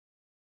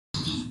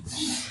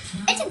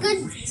a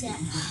good set.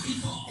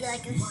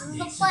 Like, this is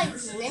the fight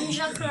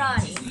ninja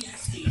karate.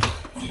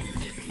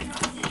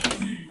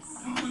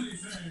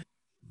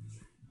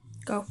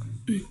 Go.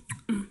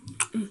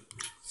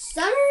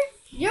 Stunner,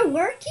 you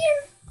work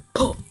here?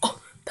 Oh,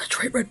 that's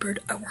right, Redbird.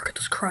 I work at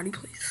this karate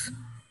place.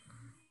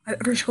 I have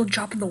every single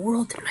job in the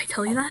world. Didn't I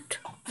tell you that?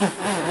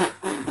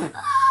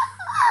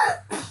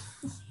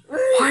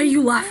 Why are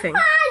you laughing?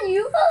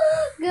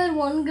 Good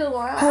one, good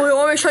one. Oh, you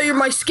want me to show you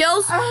my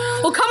skills?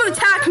 Well, come and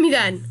attack me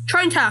then.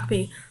 Try and attack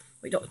me.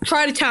 Wait, don't.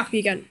 Try to attack me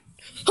again.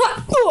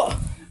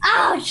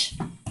 Ouch!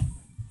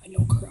 I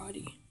know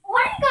karate.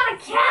 Why you got a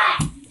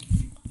cat?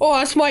 Oh,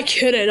 that's my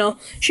kitten.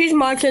 She's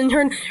my kitten.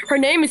 Her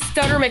name is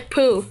Stutter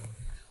McPoo.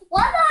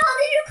 What the hell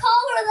did you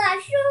call her that?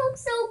 She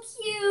looks so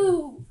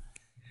cute.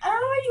 I don't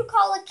know what you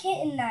call a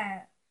kitten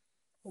that.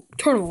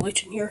 Turn the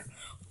lights in here.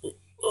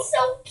 It's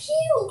so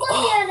cute. Look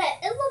at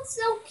it. It looks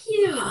so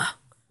cute.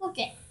 Look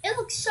at it. It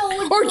looks so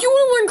adorable. Are you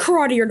want to learn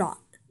karate or not?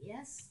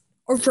 Yes.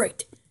 All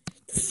right.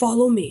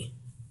 Follow me.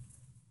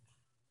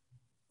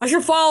 I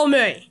should follow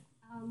me.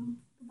 Go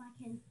back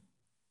in.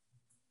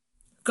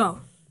 Go.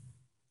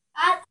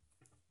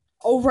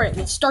 All right.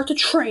 Let's start the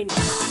training.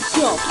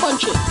 Go.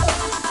 Punch it.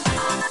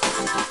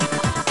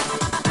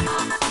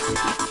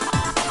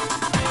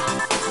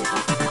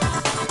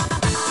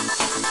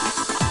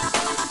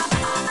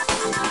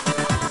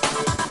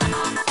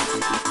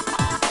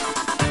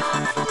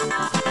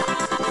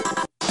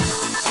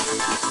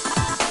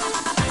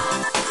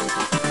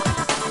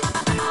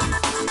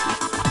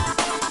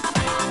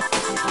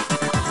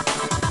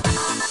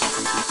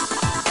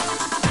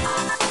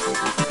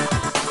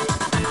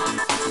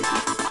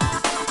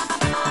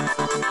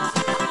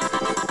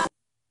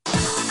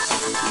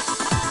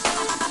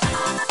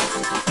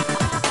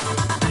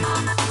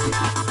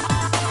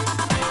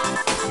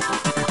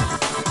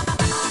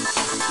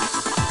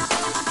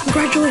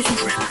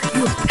 Congratulations, Redbird.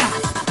 You have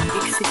passed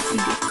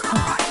succeeded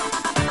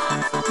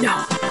karate.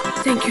 Now,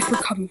 thank you for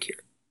coming here.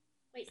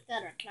 Wait,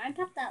 Stutter, can I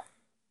pet that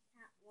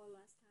cat one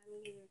last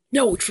time?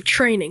 No, it's for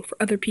training for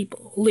other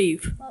people.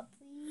 Leave. But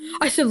please.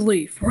 I said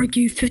leave, or I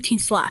give you 15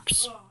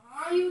 slaps.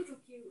 Aw, you so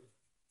cute.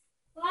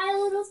 Bye,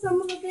 little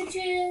son of a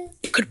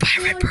bitches. Goodbye,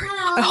 Redbird.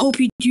 I hope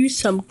you do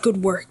some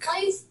good work.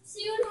 Bye,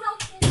 see you in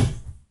house.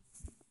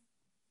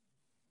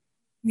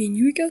 Me and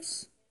you, I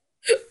guess?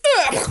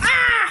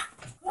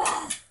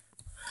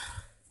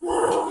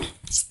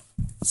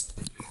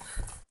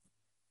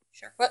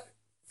 Sharkfoot.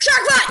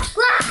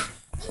 Sharkfoot!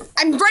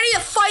 I'm ready to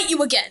fight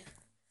you again.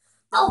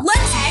 Oh,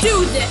 let's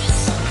do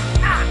this.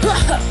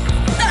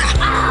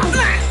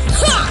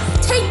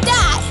 Take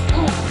that.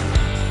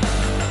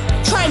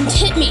 Try and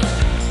hit me.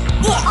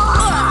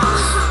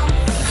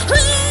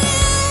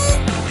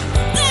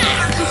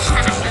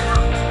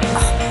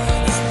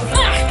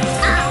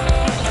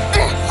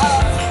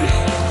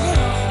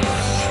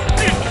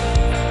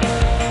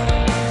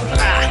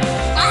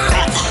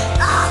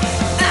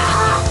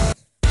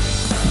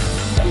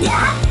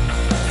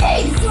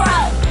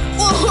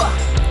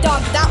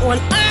 Dodge that one.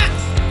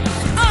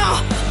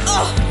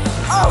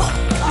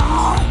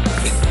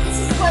 This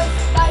is what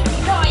I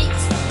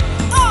unite.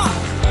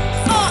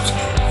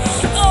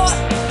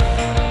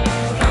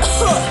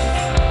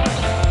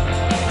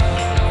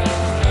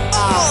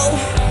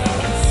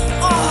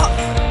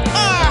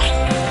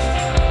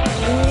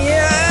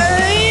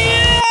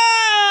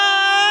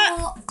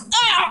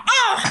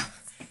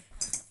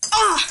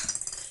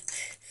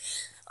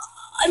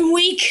 I'm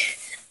weak.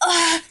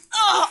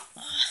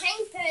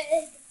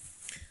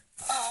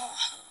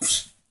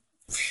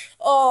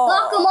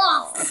 Knock him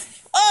off.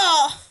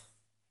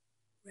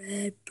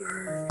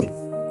 Redbird.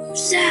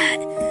 Who's that?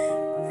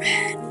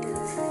 Redbird.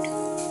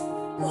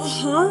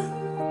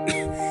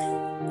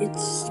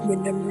 It's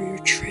remember your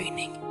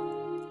training.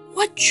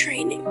 What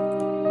training?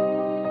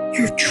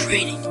 Your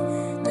training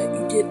that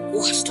you did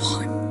last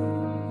time.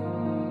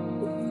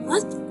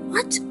 What?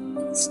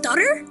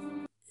 Stutter?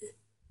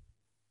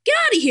 Get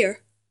out of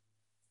here.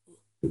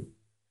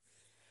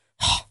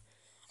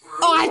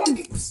 Oh, I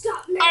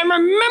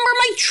remember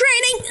my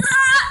training.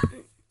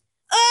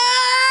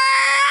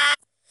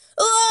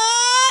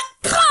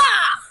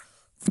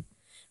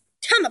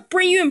 Time to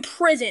bring you in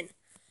prison.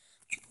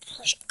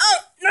 Oh,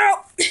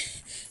 no.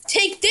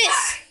 Take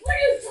this. What are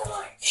you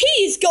doing?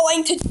 He's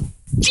going to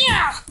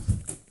jail.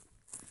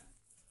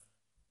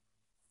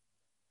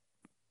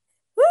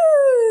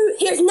 Woo.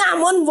 Here's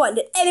 911.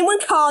 Did anyone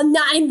call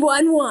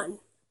 911?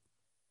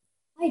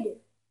 I did.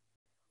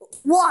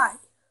 Why?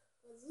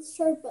 This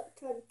shark butt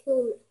tried to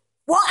kill me.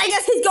 Well, I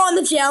guess he's going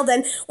to jail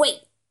then.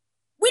 Wait,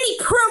 we need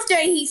proof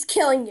that he's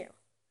killing you.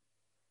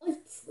 I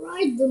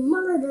tried to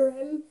murder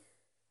him.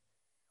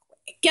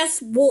 I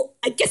guess you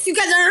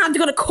guys are gonna have to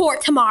go to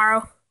court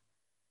tomorrow.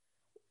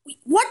 Wait,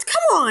 what?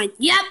 Come on.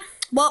 Yep.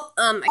 Well,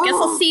 I guess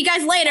I'll see you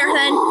guys later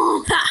then.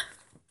 Ha.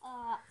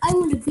 I'm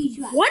gonna beat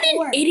you at What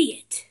court. an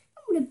idiot.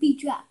 I'm gonna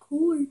beat you at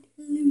court,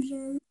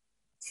 loser.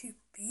 To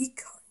be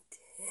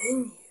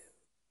continued.